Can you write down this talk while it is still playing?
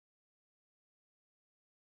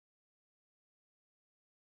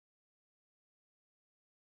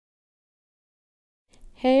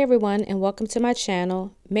Hey everyone, and welcome to my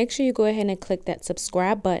channel. Make sure you go ahead and click that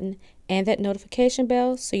subscribe button and that notification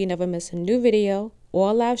bell so you never miss a new video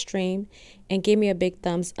or a live stream, and give me a big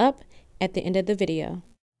thumbs up at the end of the video.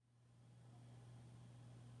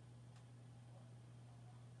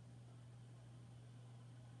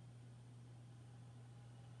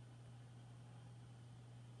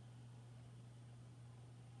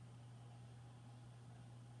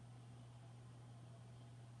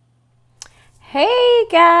 Hey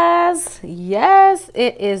guys, yes,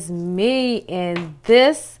 it is me, and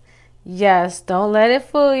yes, don't let it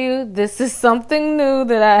fool you. This is something new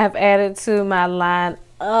that I have added to my line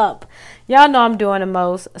up. Y'all know I'm doing the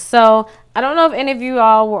most. So I don't know if any of you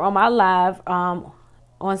all were on my live on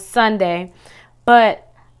Sunday, but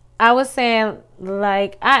I was saying,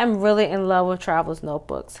 like, I am really in love with traveler's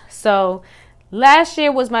notebooks. So last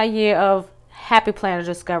year was my year of happy planner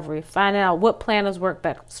discovery, finding out what planners work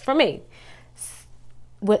best for me.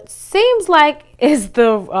 What seems like is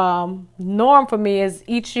the norm for me is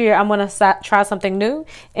each year I'm going to try something new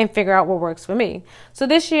and figure out what works for me. So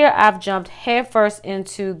this year I've jumped headfirst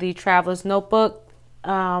into the traveler's notebook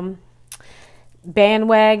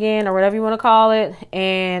bandwagon, or whatever you want to call it,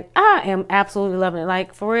 and I am absolutely loving it.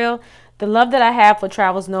 Like, for real, the love that I have for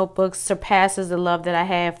traveler's notebooks surpasses the love that I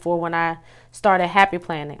had for when I started happy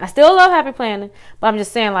planning. I still love happy planning, but I'm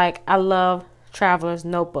just saying, like, I love traveler's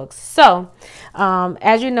notebooks. So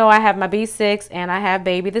as you know, I have my B6 and I have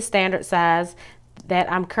baby the standard size that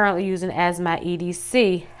I'm currently using as my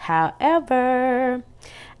EDC. However,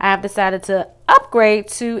 I have decided to upgrade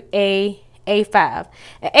to a A5.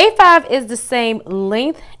 An A5 is the same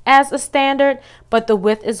length as a standard, but the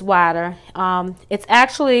width is wider. It's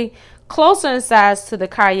actually closer in size to the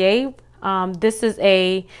Cahiers. This is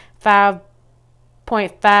a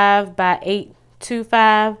 5.5 by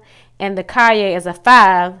 825, and the Cahiers is a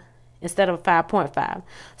 5 instead of a 5.5.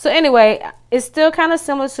 So anyway, it's still kind of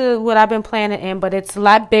similar to what I've been planning in, but it's a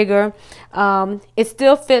lot bigger. It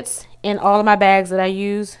still fits in all of my bags that I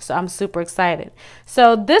use, so I'm super excited.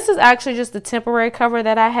 So this is actually just the temporary cover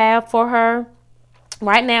that I have for her.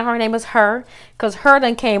 Right now, her name is Her, because Her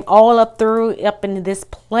done came all up into this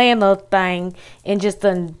planner thing and just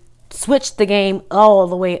done switched the game all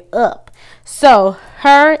the way up. So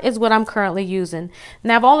Her is what I'm currently using.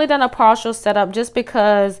 Now I've only done a partial setup just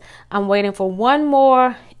because I'm waiting for one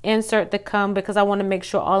more insert to come, because I want to make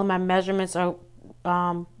sure all of my measurements are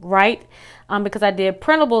right, because I did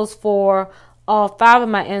printables for all 5 of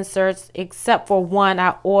my inserts except for one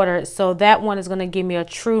I ordered, so that one is going to give me a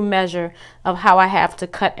true measure of how I have to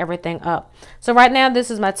cut everything up. So right now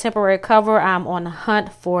this is my temporary cover. I'm on the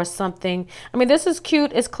hunt for something. I mean, this is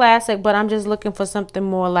cute, it's classic, but I'm just looking for something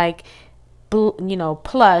more like, you know,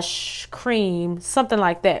 plush, cream, something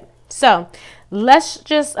like that. So I'm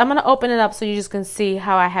going to open it up so you just can see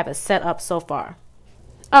how I have it set up so far.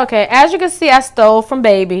 Okay, as you can see, I stole from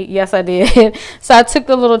baby. Yes, I did. So I took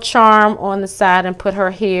the little charm on the side and put her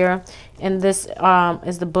here. And this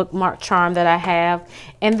is the bookmark charm that I have.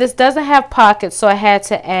 And this doesn't have pockets, so I had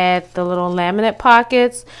to add the little laminate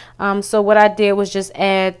pockets. So what I did was just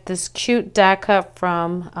add this cute die cut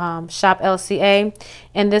from Shop LCA.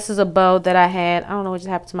 And this is a bow that I had. I don't know what just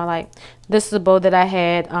happened to my light. This is a bow that I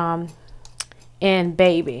had in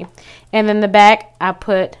baby. And then the back, I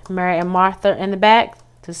put Mary and Martha in the back.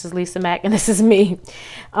 This is Lisa Mack and this is me.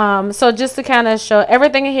 So just to kind of show,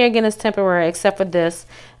 everything in here again is temporary except for this.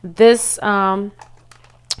 This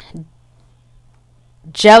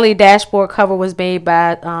jelly dashboard cover was made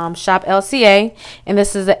by Shop LCA, and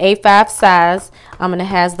this is an A5 size. And it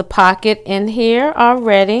has the pocket in here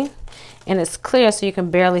already, and it's clear so you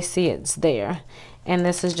can barely see it's there. And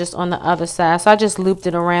this is just on the other side, so I just looped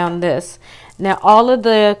it around this. Now all of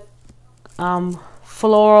the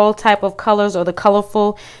floral type of colors, or the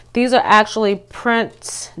colorful, these are actually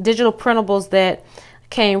digital printables that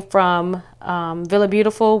came from Villa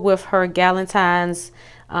Beautiful with her Galentine's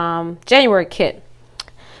January kit.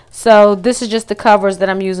 So this is just the covers that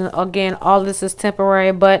I'm using. Again, all of this is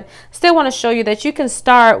temporary, but still want to show you that you can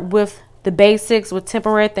start with the basics with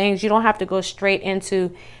temporary things. You don't have to go straight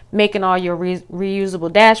into making all your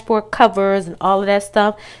reusable dashboard covers and all of that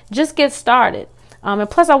stuff. Just get started. And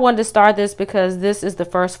plus I wanted to start this because this is the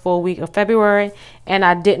first full week of February, and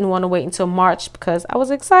I didn't want to wait until March because I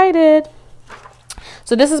was excited.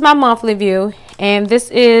 So this is my monthly view, and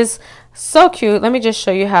this is so cute. Let me just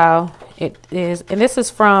show you how it is. And this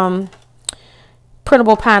is from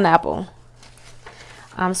Printable Pineapple.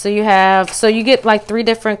 So you get like 3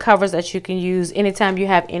 different covers that you can use anytime you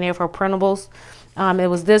have any of her printables. It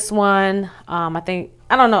was this one. I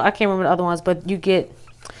don't know, I can't remember the other ones, but you get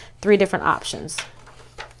 3 different options.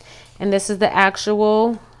 And this is the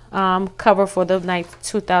actual cover for the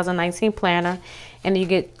 2019 planner. And you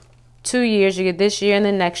get 2 years. You get this year and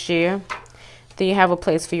the next year. Then you have a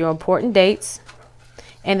place for your important dates.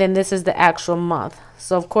 And then this is the actual month.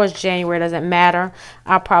 So of course January doesn't matter.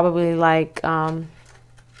 I'll probably like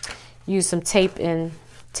use some tape and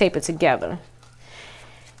tape it together.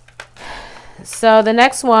 So the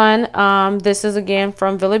next one, this is again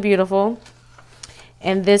from Really Beautiful.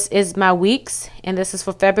 And this is my weeks, and this is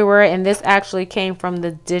for February, and this actually came from the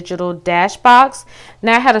digital dash box.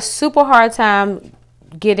 Now I had a super hard time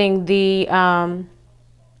getting the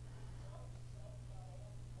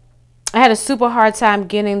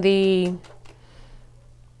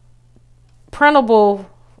printable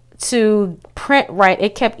to print right.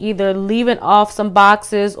 It kept either leaving off some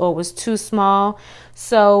boxes or was too small.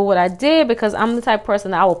 So what I did, because I'm the type of person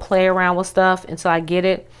that I will play around with stuff until I get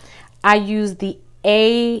it, I used the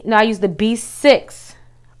B6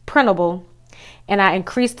 printable, and I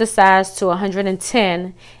increased the size to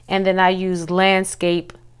 110, and then I used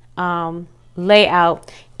landscape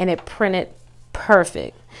layout, and it printed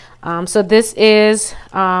perfect. So this is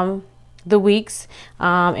the weeks,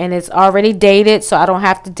 and it's already dated, so I don't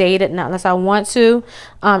have to date it, not unless I want to.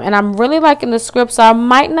 And I'm really liking the script, so I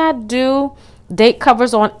might not do date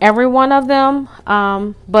covers on every one of them,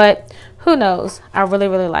 but who knows. I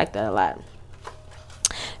really like that a lot.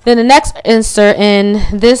 Then the next insert,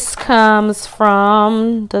 and this comes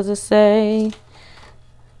from, does it say?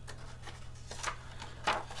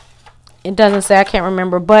 It doesn't say, I can't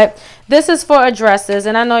remember, but this is for addresses.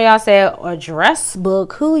 And I know y'all say address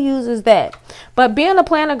book, who uses that? But being a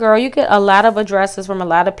planner girl, you get a lot of addresses from a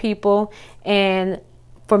lot of people. And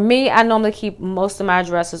for me, I normally keep most of my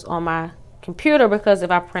addresses on my computer, because if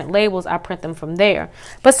I print labels, I print them from there.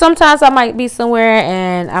 But sometimes I might be somewhere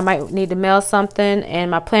and I might need to mail something, and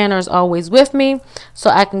my planner is always with me, so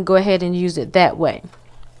I can go ahead and use it that way.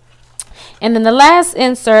 And then the last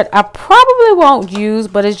insert I probably won't use,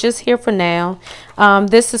 but it's just here for now.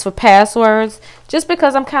 This is for passwords, just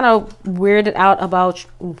because I'm kind of weirded out about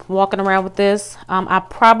walking around with this. I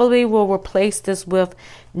probably will replace this with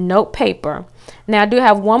note paper. Now I do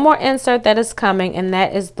have one more insert that is coming, and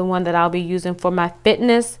that is the one that I'll be using for my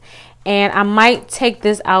fitness. And I might take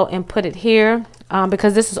this out and put it here,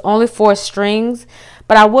 because this is only 4 strings,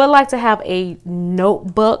 but I would like to have a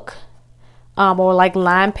notebook or like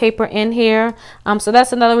line paper in here. So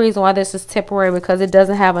that's another reason why this is temporary, because it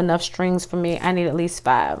doesn't have enough strings for me. I need at least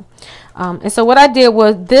 5. And so what I did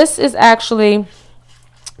was, this is actually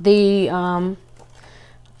the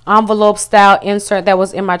envelope style insert that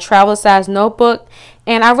was in my travel size notebook,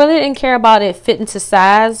 and I really didn't care about it fitting to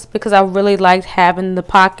size, because I really liked having the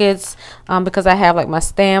pockets, because I have like my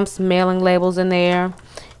stamps, mailing labels in there,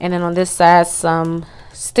 and then on this side some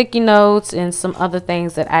sticky notes and some other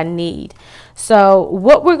things that I need. So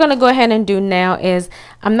what we're going to go ahead and do now is,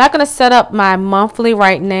 I'm not going to set up my monthly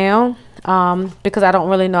right now, because I don't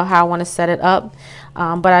really know how I want to set it up,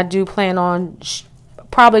 but I do plan on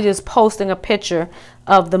probably just posting a picture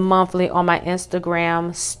of the monthly on my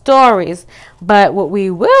Instagram stories. But what we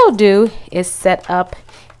will do is set up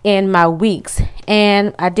in my weeks.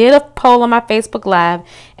 And I did a poll on my Facebook Live,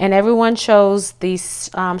 and everyone chose the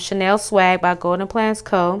Chanel Swag by Golden Plans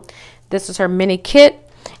Co. This is her mini kit,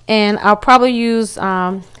 and I'll probably use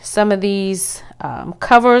some of these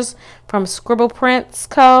covers from Scribble Prints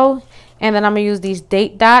Co. And then I'm gonna use these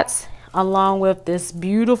date dots along with this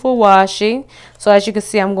beautiful washi. So as you can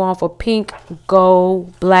see, I'm going for pink,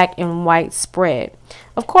 gold, black, and white spread.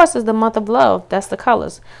 Of course, it's the month of love. That's the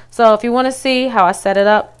colors. So if you want to see how I set it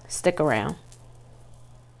up, stick around.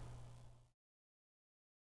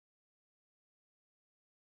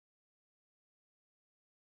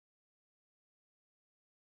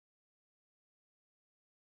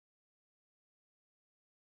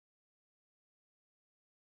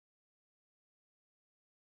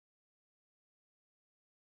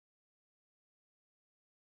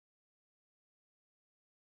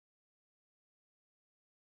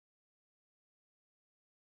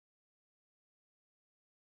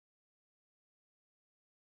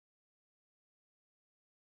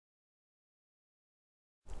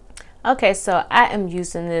 Okay, so I am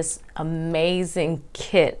using this amazing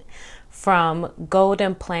kit from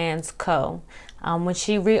Golden Plans Co. When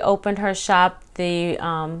she reopened her shop the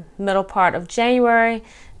middle part of January,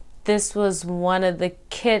 this was one of the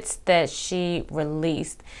kits that she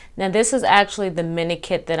released. Now this is actually the mini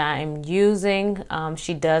kit that I am using.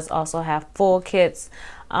 She does also have full kits,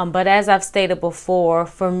 but as I've stated before,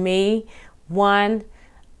 for me, one,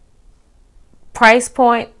 price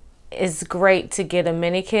point is great to get a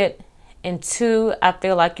mini kit, and 2, I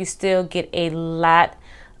feel like you still get a lot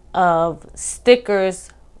of stickers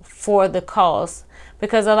for the cost,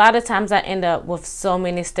 because a lot of times I end up with so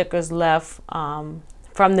many stickers left from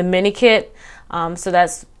the mini kit. So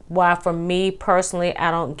that's why for me personally,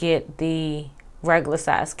 I don't get the regular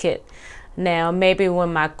size kit. Now, maybe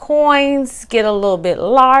when my coins get a little bit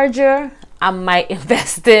larger, I might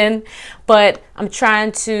invest in, but I'm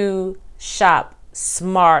trying to shop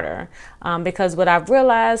smarter because what I've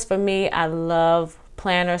realized for me, I love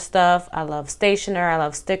planner stuff. I love stationery. I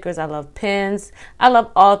love stickers. I love pens. I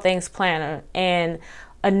love all things planner. And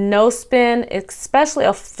a no spend, especially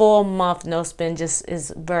a full month no spend, just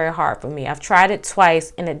is very hard for me. I've tried it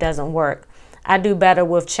twice and it doesn't work. I do better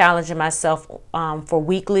with challenging myself for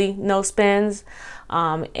weekly no spends.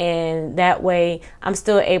 And that way I'm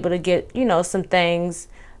still able to get, you know, some things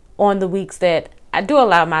on the weeks that I do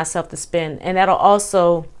allow myself to spend. And that'll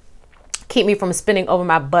also keep me from spending over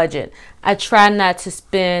my budget. I try not to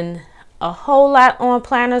spend a whole lot on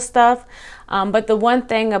planner stuff. But the one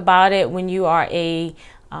thing about it, when you are a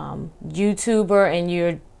YouTuber and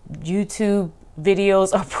your YouTube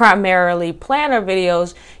videos are primarily planner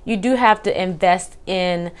videos, you do have to invest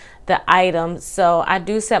in the items. So I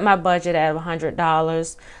do set my budget at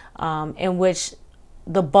 $100, in which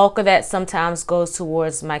the bulk of that sometimes goes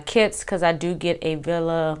towards my kits, because I do get a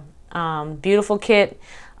Villa Beautiful kit,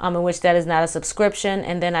 in which that is not a subscription.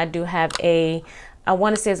 And then I do have a, I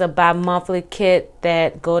want to say it's a bi-monthly kit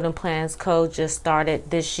that Golden Plans Co. just started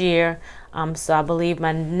this year. So I believe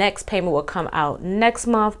my next payment will come out next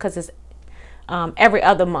month, because it's every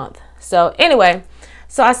other month. So anyway,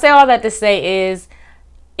 so I say all that to say is,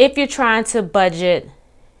 if you're trying to budget,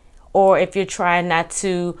 or if you're trying not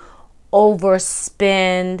to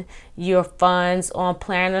overspend your funds on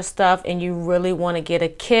planner stuff and you really want to get a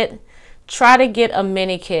kit, try to get a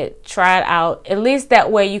mini kit. Try it out. At least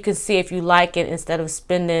that way you can see if you like it, instead of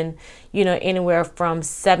spending, you know, anywhere from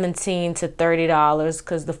 $17 to $30,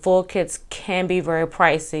 because the full kits can be very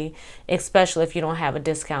pricey, especially if you don't have a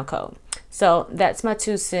discount code. So that's my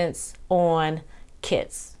 2 cents on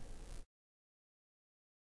kits.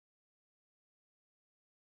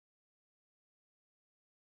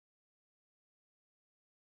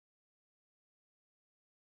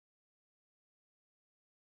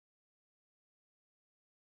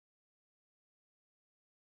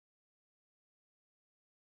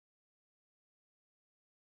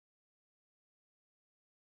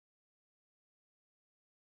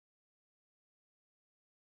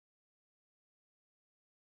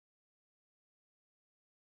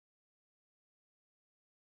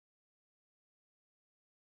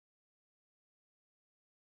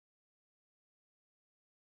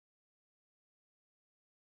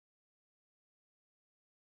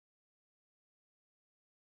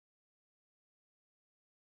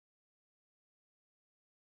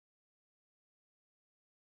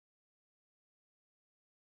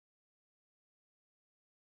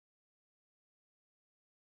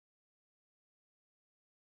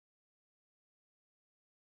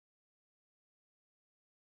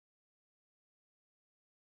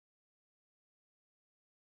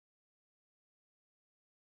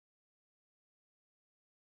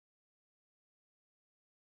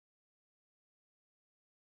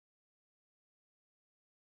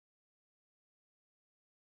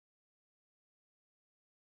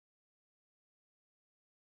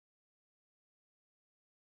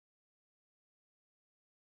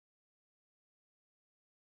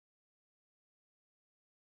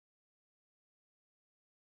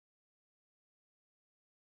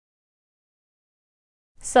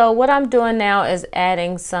 So what I'm doing now is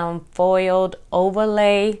adding some foiled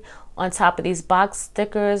overlay on top of these box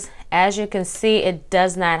stickers. As you can see, it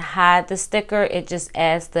does not hide the sticker. It just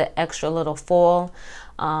adds the extra little foil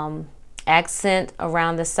accent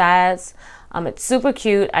around the sides. It's super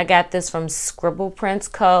cute. I got this from Scribble Prints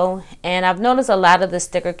Co. And I've noticed a lot of the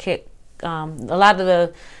sticker kit, a lot of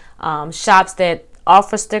the shops that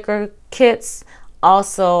offer sticker kits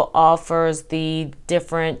also offers the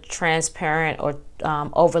different transparent or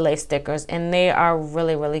overlay stickers, and they are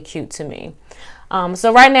really, really cute to me.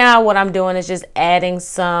 So right now what I'm doing is just adding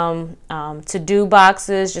some to-do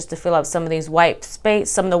boxes just to fill up some of these white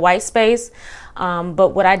space, some of the white space. But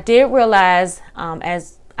what I did realize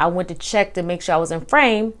as I went to check to make sure I was in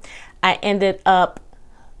frame, I ended up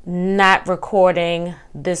not recording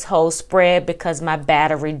this whole spread because my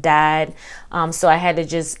battery died. So I had to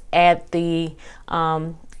just add the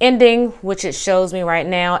ending, which it shows me right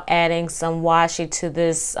now, adding some washi to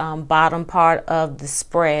this bottom part of the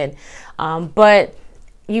spread. But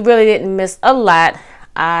you really didn't miss a lot.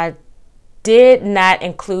 I did not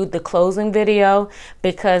include the closing video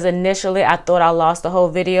because initially I thought I lost the whole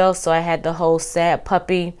video, so I had the whole sad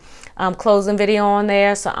puppy closing video on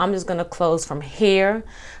there. So I'm just going to close from here.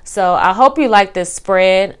 So I hope you like this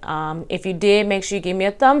spread. If you did, make sure you give me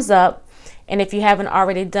a thumbs up. And if you haven't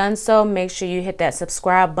already done so, make sure you hit that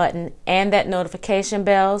subscribe button and that notification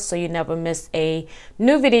bell so you never miss a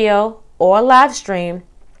new video or live stream.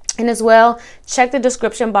 And as well, check the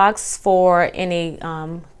description box for any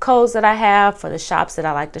codes that I have for the shops that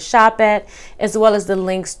I like to shop at, as well as the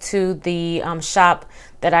links to the shop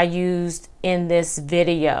that I used in this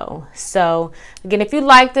video. So again, if you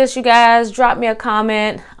like this, you guys, drop me a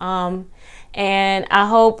comment. And I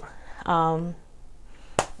hope,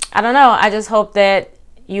 I don't know, I just hope that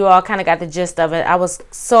you all kind of got the gist of it. I was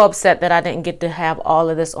so upset that I didn't get to have all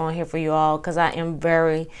of this on here for you all because I am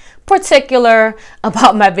very particular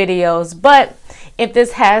about my videos. But if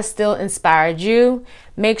this has still inspired you,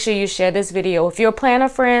 make sure you share this video with your planner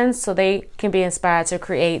friends so they can be inspired to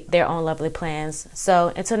create their own lovely plans.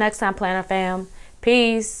 So until next time, planner fam,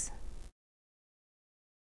 peace.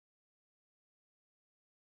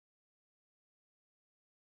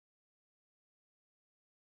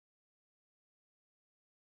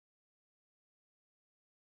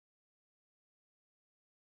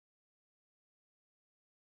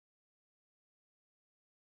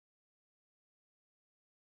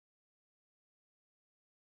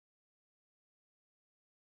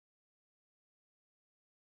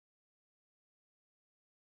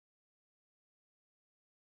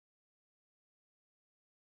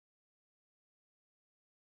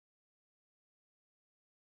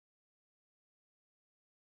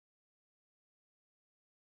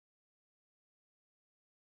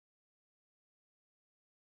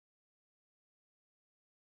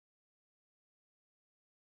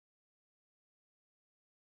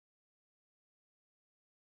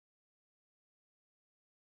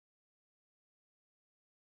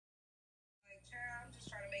 I'm just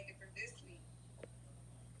trying to make it through this week.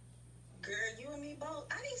 Girl, you and me both.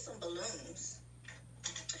 I need some balloons.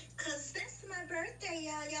 Cause that's my birthday,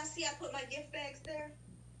 y'all. Y'all see I put my gift bags there?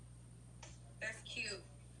 That's cute.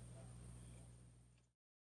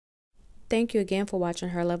 Thank you again for watching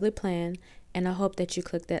Her Lovely Plan, and I hope that you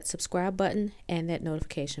click that subscribe button and that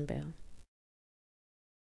notification bell.